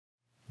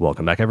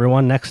Welcome back,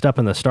 everyone. Next up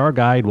in the Star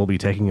Guide, we'll be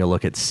taking a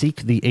look at Seek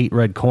the 8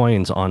 Red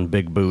Coins on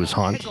Big Boo's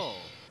Haunt.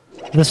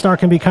 The star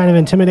can be kind of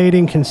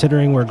intimidating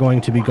considering we're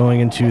going to be going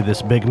into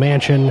this big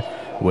mansion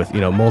with,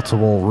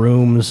 multiple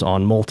rooms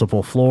on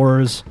multiple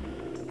floors.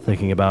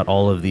 Thinking about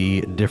all of the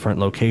different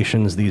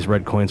locations these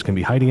red coins can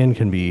be hiding in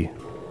can be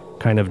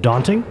kind of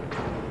daunting.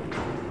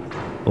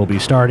 We'll be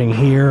starting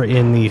here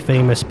in the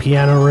famous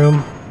piano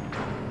room.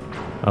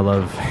 I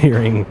love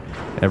hearing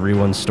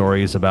everyone's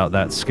stories about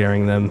that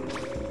scaring them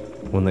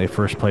when they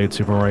first played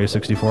Super Mario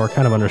 64.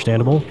 Kind of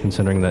understandable,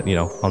 considering that,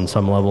 on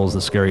some levels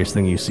the scariest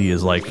thing you see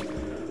is like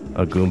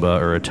a Goomba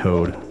or a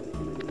Toad.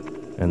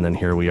 And then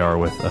here we are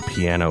with a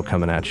piano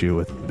coming at you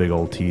with big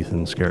old teeth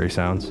and scary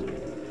sounds.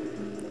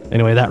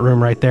 Anyway, that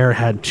room right there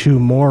had 2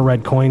 more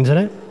red coins in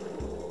it.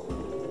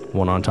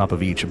 One on top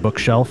of each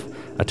bookshelf.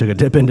 I took a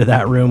dip into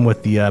that room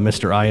with the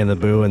Mr. I and the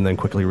Boo and then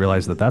quickly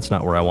realized that that's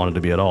not where I wanted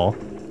to be at all.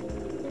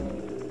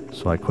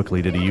 So I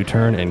quickly did a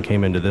U-turn and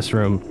came into this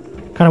room.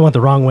 Kind of went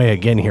the wrong way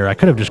again here. I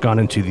could have just gone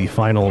into the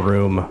final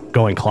room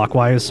going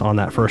clockwise on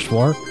that first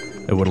floor.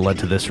 It would have led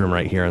to this room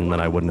right here, and then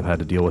I wouldn't have had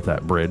to deal with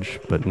that bridge,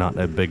 but not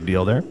a big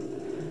deal there.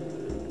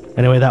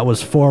 Anyway, that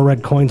was 4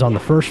 red coins on the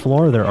first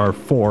floor. There are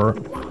 4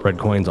 red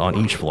coins on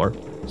each floor.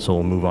 So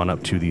we'll move on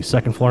up to the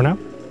second floor now.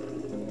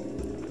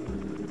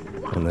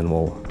 And then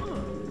we'll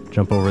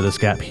jump over this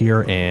gap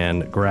here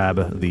and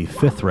grab the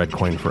 5th red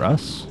coin for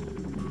us.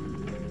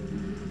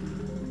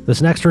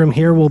 This next room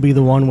here will be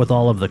the one with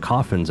all of the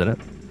coffins in it.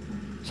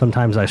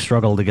 Sometimes I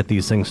struggle to get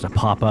these things to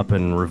pop up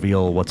and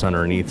reveal what's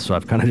underneath, so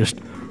I've kind of just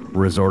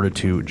resorted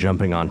to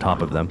jumping on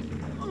top of them,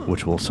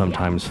 which will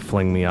sometimes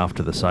fling me off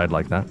to the side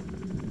like that.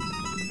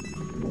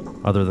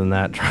 Other than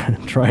that,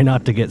 try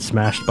not to get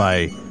smashed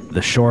by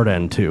the short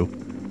end too,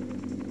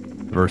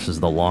 versus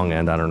the long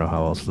end. I don't know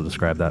how else to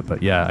describe that,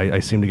 but yeah, I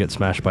seem to get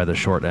smashed by the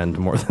short end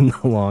more than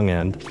the long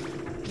end.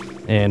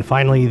 And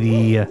finally,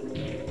 the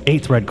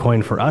 8th red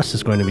coin for us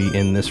is going to be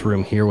in this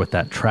room here with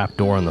that trap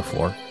door on the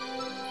floor.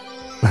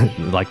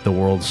 Like the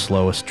world's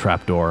slowest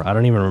trap door. I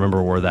don't even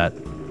remember where that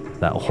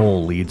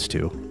hole leads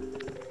to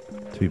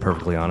be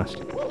perfectly honest.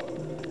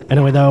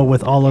 Anyway, though,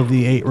 with all of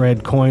the 8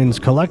 red coins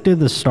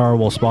collected, the star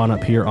will spawn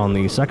up here on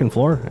the second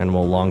floor, and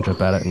we'll long jump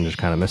at it and just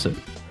kind of miss it.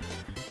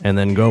 And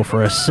then go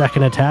for a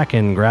second attack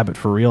and grab it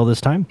for real this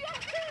time.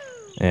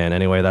 And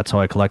anyway, that's how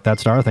I collect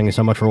that star. Thank you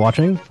so much for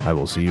watching. I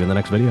will see you in the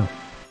next video.